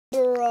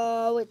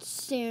it's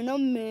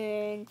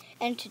Cinnamon,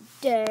 and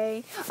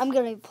today I'm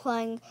going to be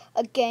playing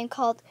a game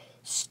called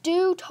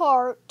SU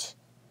TART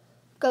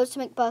Goes to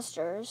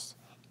McBuster's.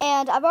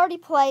 And I've already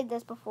played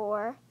this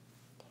before,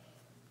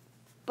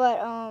 but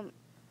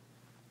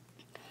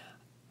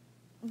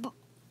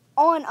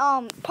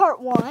on part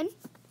 1,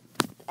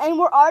 and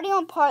we're already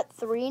on part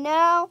 3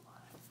 now,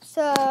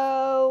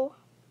 so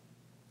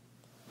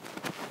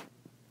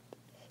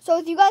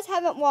if you guys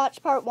haven't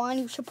watched part 1,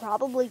 you should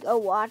probably go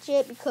watch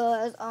it,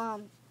 because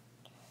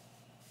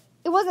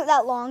it wasn't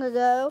that long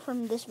ago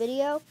from this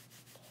video.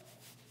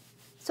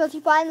 So if you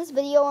find this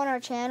video on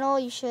our channel,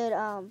 you should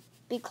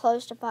be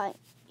close to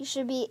you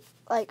should be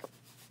like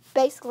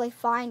basically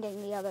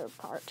finding the other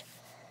part,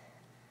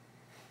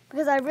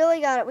 because you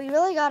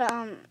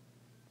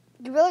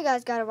really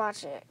guys gotta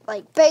watch it.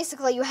 Like,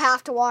 basically you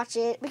have to watch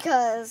it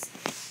because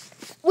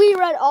we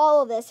read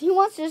all of this. Who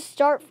wants to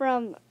start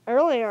from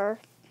earlier?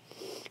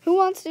 Who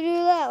wants to do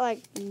that?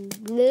 Like,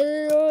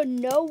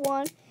 no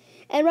one.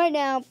 And right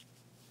now,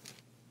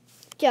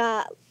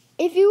 yeah,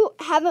 if you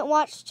haven't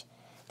watched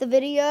the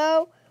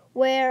video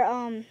where,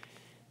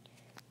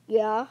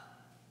 yeah,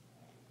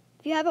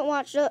 if you haven't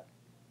watched it,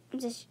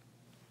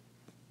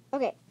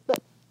 okay, look,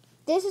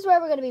 this is where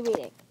we're going to be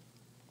reading.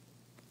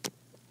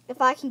 If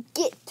I can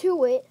get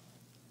to it.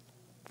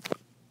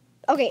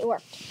 Okay, it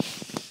worked.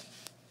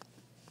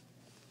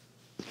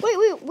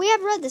 Wait, we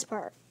have read this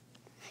part.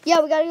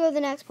 Yeah, we got to go to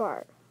the next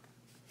part.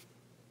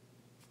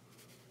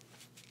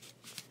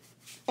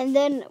 And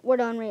then we're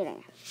done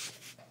reading.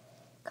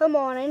 Come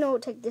on, I know it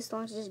would take this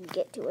long to just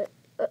get to it.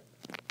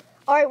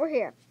 Alright, we're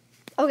here.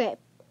 Okay.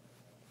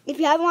 If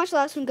you haven't watched the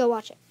last one, go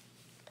watch it.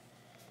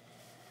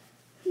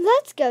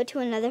 Let's go to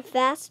another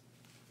fast.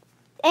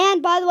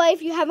 And by the way,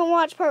 if you haven't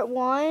watched part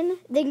 1,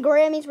 then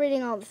Grammy's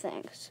reading all the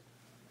things.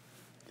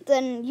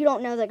 Then you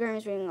don't know that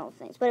Grammy's reading all the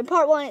things. But in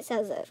part 1, it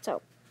says it.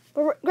 So,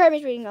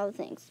 Grammy's reading all the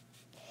things.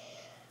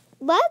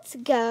 Let's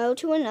go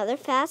to another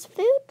fast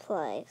food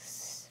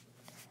place.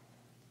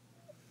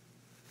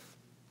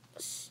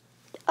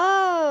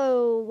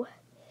 Oh.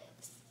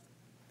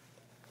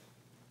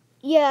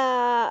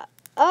 Yeah.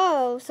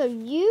 Oh, so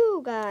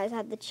you guys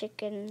had the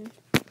chicken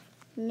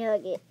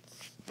nuggets.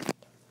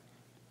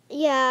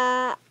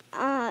 Yeah,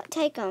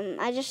 take them.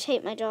 I just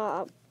hate my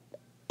job.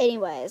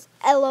 Anyways,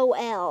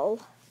 LOL.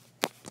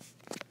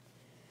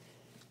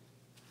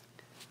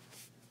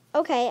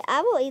 Okay,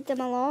 I will eat them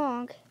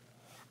along.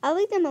 I'll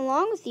eat them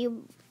along with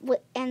you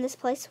and this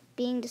place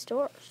being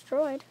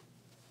destroyed.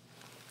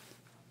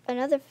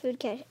 Another food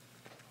cache.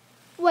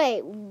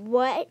 Wait,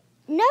 what?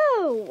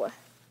 No!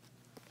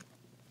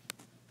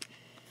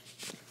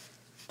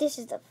 This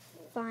is the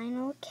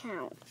final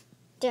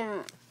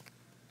countdown.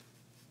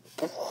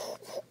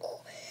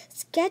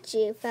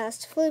 Sketchy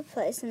fast food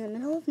place in the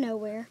middle of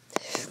nowhere.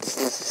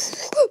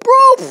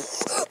 Bro!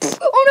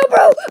 Oh no,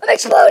 bro! I'm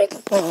exploding!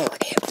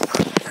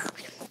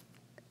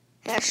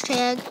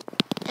 Hashtag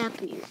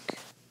epic.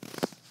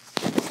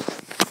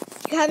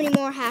 Do you have any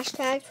more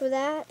hashtags for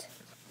that?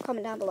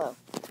 Comment down below.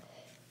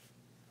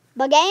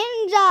 Baganja!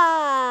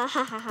 Ha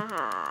ha ha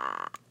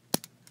ha.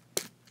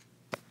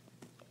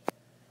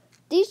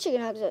 These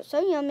chicken nuggets are so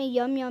yummy,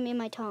 yum yum in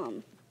my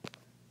tongue.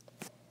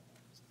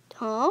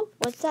 Huh?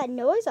 What's that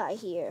noise I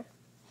hear?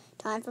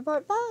 Time for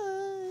part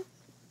 5.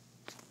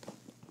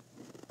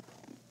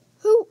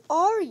 Who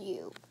are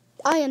you?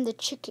 I am the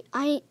chicken.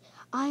 I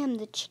am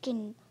the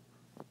chicken.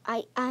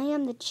 I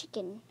am the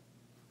chicken.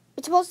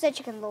 It's supposed to say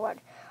chicken lord.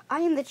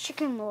 I am the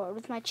chicken lord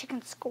with my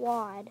chicken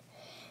squad.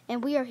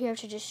 And we are here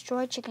to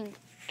destroy chicken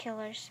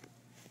killers.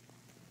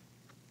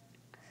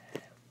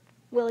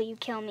 Will you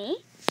kill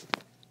me?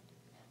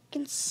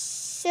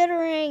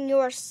 Considering you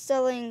are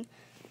selling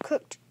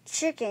cooked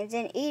chickens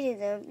and eating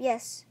them,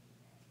 yes.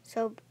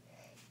 So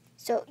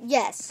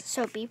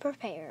be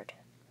prepared.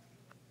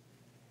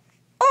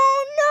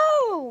 Oh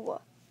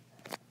no!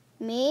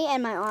 Me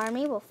and my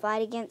army will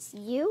fight against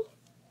you,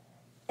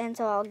 and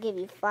so I'll give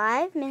you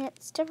 5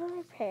 minutes to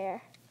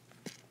prepare.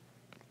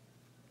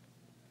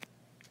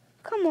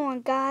 Come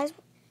on, guys.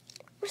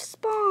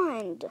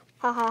 Respond.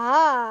 Ha ha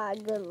ha.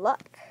 Good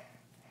luck.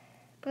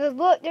 Because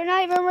look, they're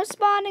not even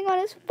responding on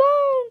his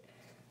phone.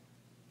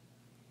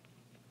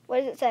 What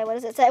does it say? What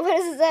does it say? What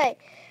does it say?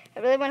 I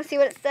really want to see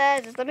what it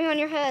says. Just let me on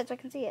your head so I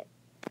can see it.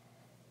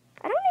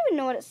 I don't even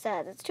know what it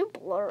says. It's too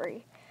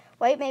blurry.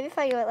 Wait, maybe if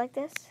I do it like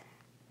this.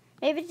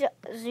 Maybe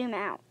zoom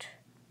out.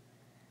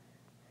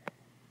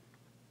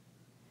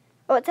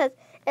 Oh, it says,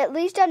 at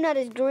least I'm not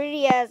as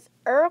greedy as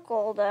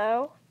Urkel,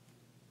 though.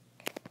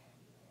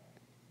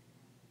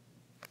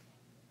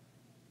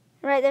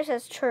 Right there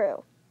says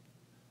true.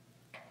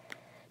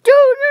 Dude,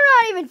 you're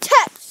not even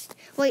text.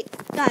 Wait,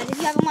 guys, if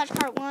you haven't watched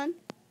part 1,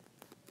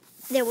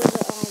 there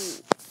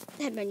was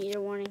a headband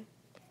user warning.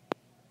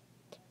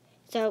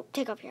 So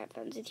take off your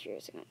headphones. It's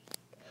yours again.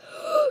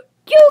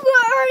 You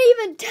aren't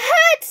even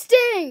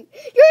texting.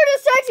 You're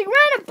just texting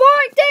random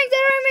boring things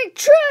that aren't even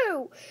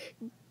true.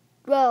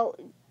 Well,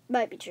 it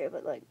might be true,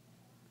 but like,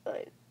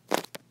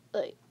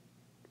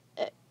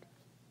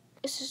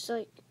 it's just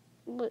like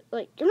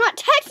like, you're not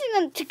texting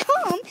them to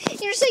come.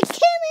 You're just saying,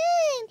 come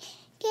in,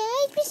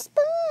 guys,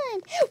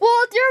 respond.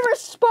 Well, if they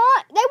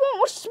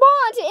won't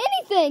respond to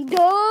anything.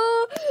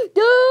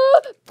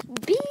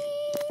 Beep.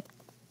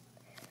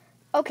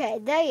 Okay,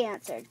 they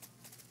answered.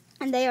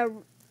 And they are...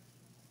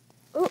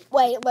 Ooh,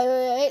 wait.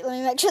 Let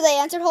me make sure they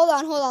answered. Hold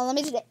on. Let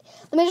me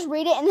just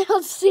read it, and then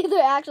I'll see if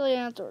they actually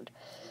answered.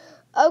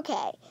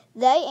 Okay,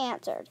 they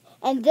answered.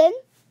 And then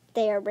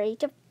they are ready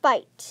to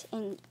fight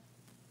in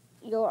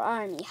your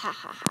army. Ha,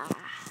 ha, ha.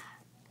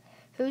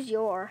 Who's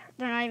your?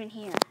 They're not even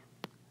here.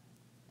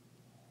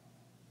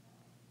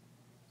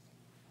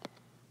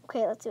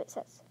 Okay, let's see what it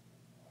says.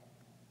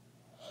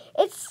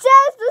 It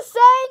says the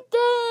same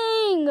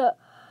thing!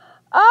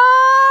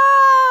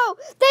 Oh!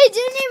 They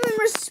didn't even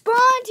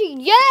respond to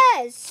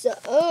yes!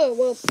 Oh,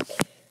 well,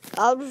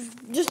 I'll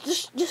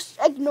just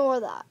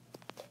ignore that.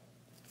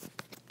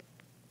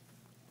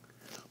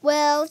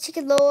 Well,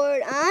 Chicken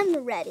Lord,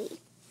 I'm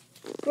ready.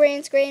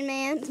 Green screen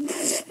man.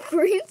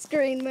 Green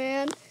screen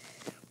man.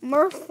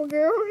 Murphy.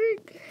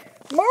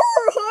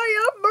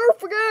 Hi, I'm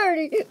Murphy.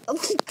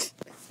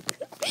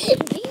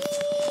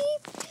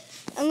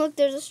 And look,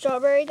 there's a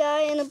strawberry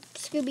guy and a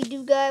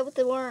Scooby-Doo guy with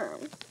a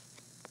worm.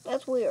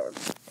 That's weird.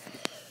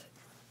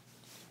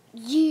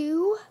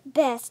 You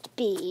best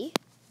be... ...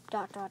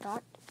 Oh,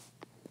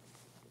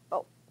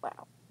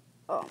 wow.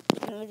 Oh,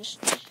 let me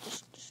just...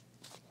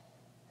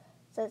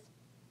 Says,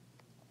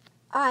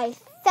 I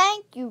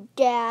thank you,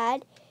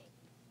 Dad.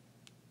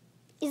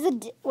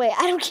 Wait,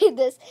 I don't get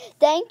this.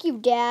 Thank you,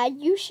 Dad.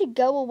 You should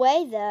go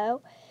away,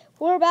 though.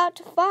 We're about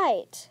to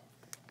fight.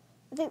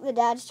 I think the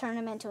dad just turned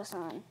him into a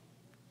son.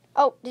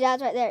 Oh, the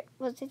dad's right there.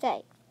 What's he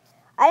say?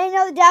 I didn't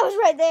know the dad was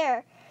right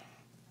there.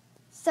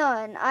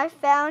 Son, I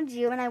found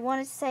you, and I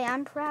wanted to say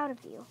I'm proud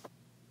of you.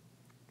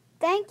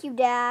 Thank you,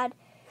 Dad.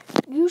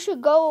 You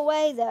should go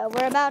away, though.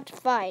 We're about to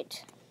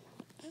fight.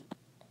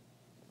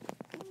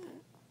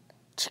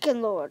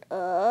 Chicken Lord.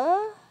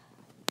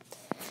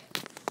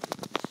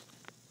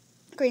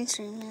 Green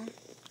screen man.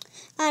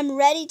 I'm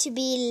ready to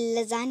be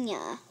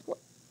lasagna.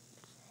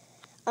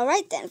 All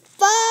right, then.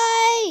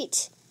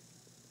 Fight!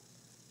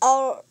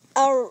 Are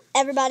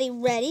everybody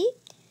ready?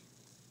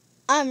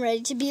 I'm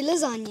ready to be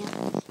lasagna.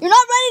 You're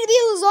not ready to be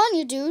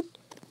lasagna, dude.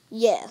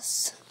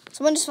 Yes.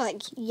 Someone just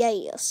like,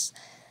 yes.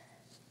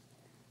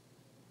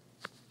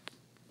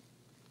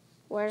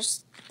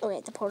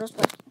 Okay, the portal's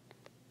working.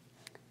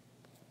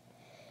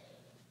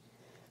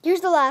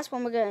 Here's the last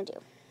one we're going to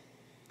do.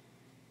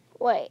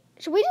 Wait,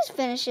 should we just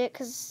finish it?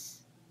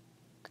 Because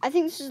I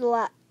think this is the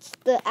last.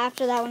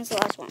 After that one's the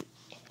last one.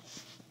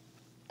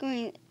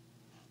 Going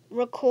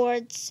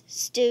records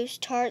SU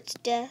TART's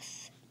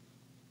death.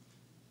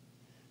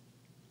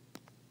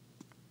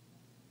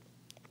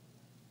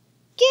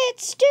 Get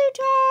SU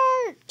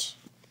TART!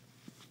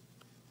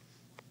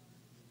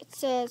 It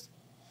says,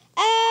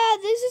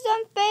 this is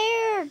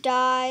unfair,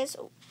 dies.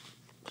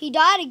 He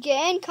died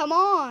again? Come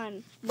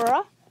on,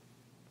 bruh.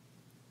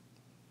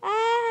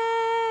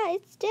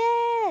 It's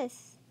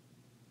death.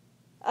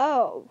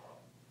 Oh.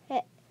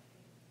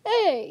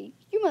 Hey,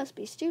 you must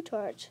be SU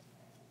TART.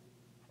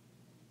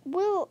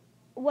 Well,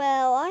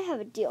 I have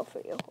a deal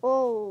for you.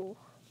 Oh,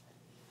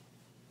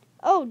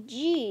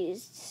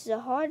 geez. This is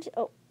a hard...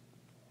 Oh.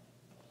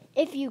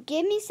 If you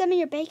give me some of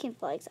your bacon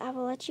flakes, I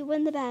will let you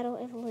win the battle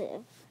and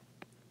live.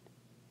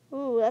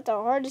 Ooh, that's a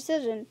hard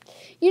decision.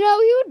 You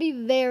know, he would be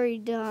very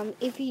dumb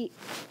if he...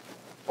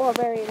 Or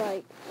very,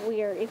 like,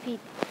 weird if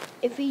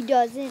he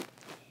doesn't...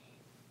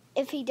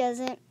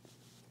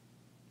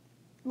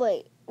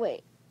 Wait.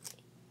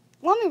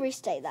 Let me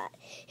restate that.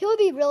 He would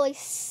be really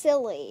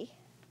silly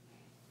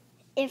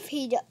if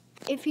he doesn't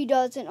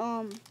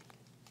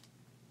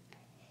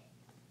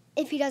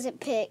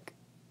pick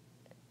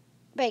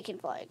bacon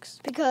flakes,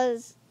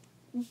 because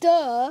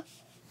duh,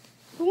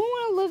 who won't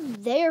want to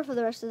live there for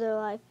the rest of their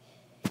life?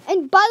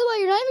 And by the way,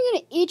 you're not even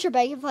going to eat your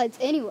bacon flakes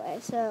anyway,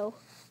 so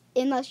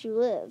unless you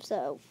live,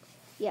 so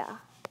yeah.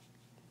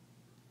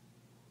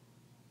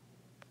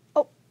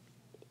 Oh,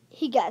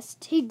 he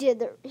guessed. He gave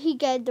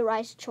the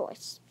right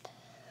choice.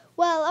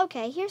 Well,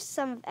 okay, here's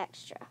some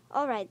extra.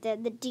 All right,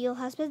 then, the deal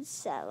has been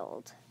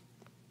settled.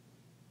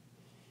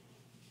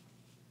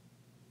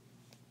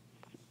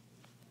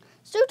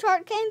 SU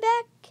TART came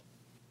back.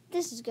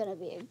 This is going to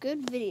be a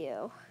good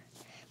video.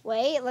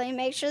 Wait, let me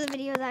make sure the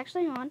video is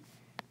actually on.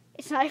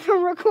 It's not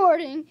even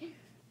recording.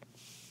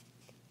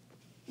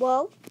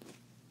 Well,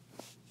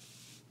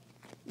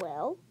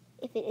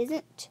 if it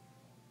isn't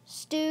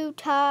SU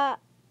TART,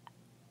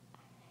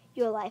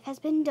 your life has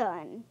been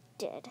done.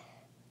 Dead.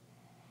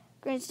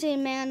 Green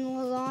screen man,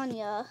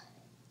 lasagna.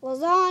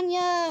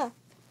 Lasagna!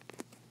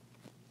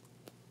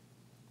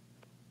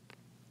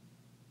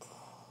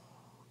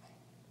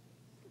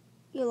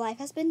 Your life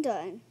has been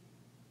done.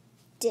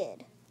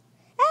 Dead.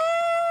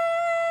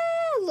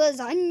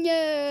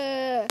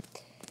 Lasagna!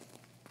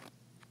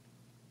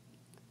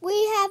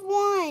 We have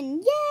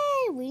won!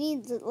 Yay! We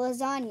need the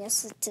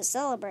lasagna to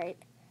celebrate.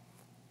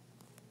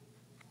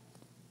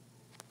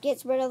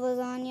 Gets rid of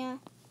lasagna.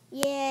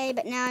 Yay,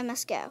 but now I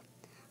must go.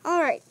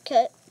 Alright,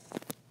 cut.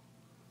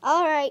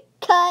 Alright,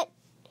 cut.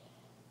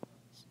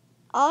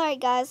 Alright,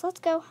 guys, let's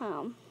go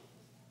home.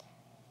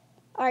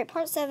 Alright,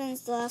 part 7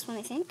 is the last one,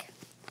 I think.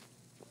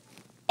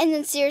 And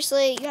then,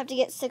 seriously, you have to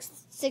get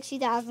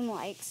 60,000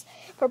 likes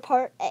for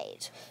part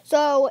 8.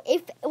 So,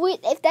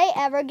 if they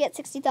ever get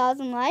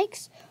 60,000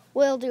 likes,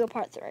 we'll do a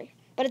part 3.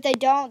 But if they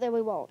don't, then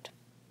we won't.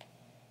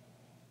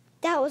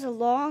 That was a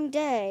long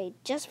day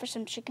just for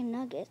some chicken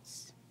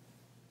nuggets.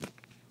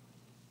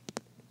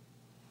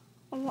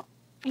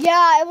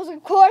 Yeah, it was,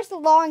 of course, a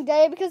long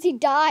day because he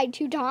died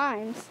 2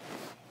 times.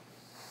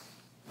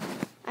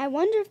 I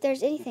wonder if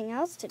there's anything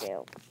else to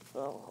do.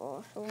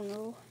 Oh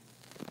no.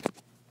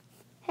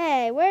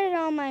 Hey, where did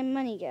all my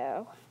money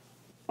go?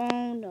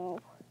 Oh no.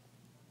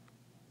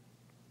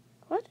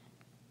 What?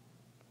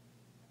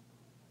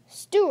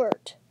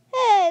 Stuart.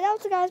 Hey, that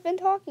was the guy I've been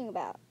talking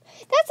about.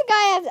 That's the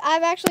guy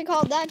I've actually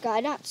called that guy,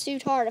 not SU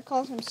TART. I've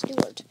called him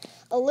Stuart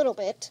a little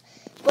bit.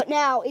 But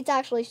now it's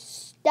actually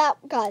that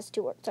guy's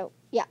Stuart. So,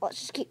 yeah, let's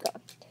just keep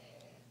going.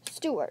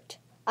 Stuart,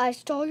 I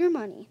stole your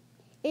money.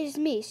 It is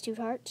me,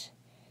 Stuart.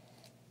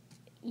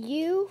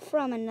 You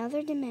from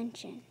another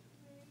dimension.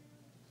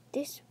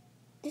 This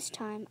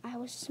time I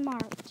was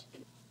smart.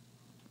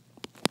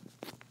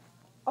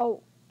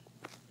 Oh.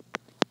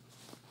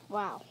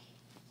 Wow.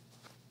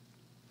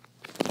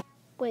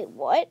 Wait,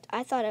 what?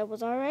 I thought I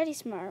was already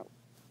smart.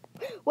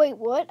 Wait,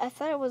 what? I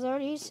thought I was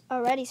already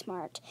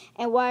smart.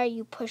 And why are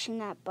you pushing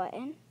that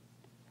button?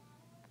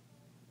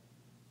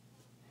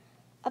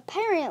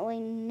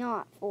 Apparently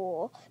not,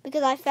 fool.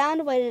 Because I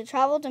found a way to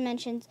travel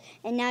dimensions,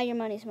 and now your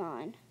money's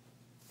mine.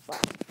 Wow.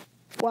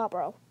 Wow,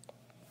 bro.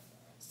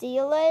 See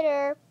you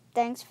later.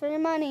 Thanks for your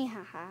money.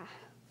 Haha.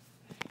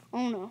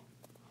 Oh, no.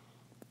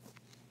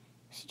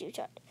 SU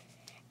TART.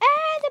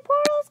 And the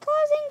portal's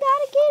closing.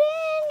 Gotta get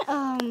in.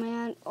 Oh,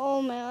 man.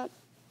 Oh, man.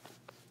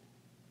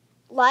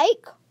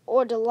 Like,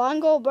 or the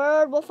Longo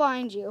bird will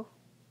find you.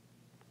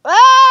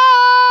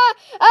 Ah!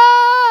 Ah!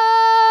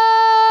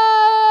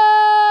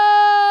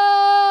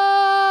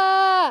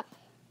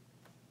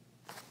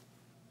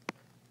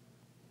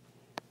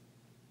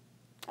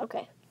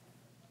 Okay.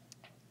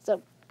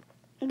 So,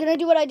 I'm going to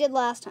do what I did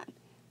last time.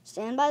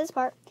 Stand by this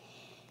part.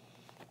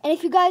 And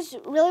if you guys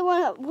really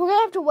want to, we're going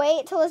to have to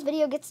wait till this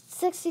video gets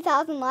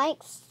 60,000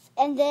 likes.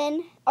 And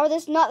then, or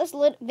not this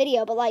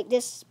video, but like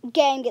this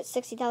game gets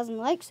 60,000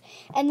 likes.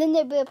 And then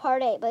there'll be a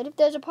part 8. But if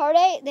there's a part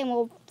 8, then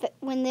we'll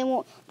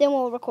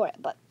record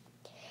it. But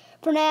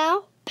for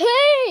now,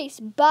 peace.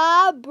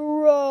 Bye,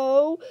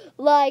 bro.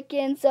 Like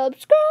and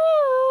subscribe.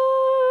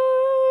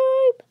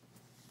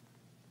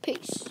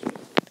 Peace.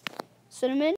 Cinnamon.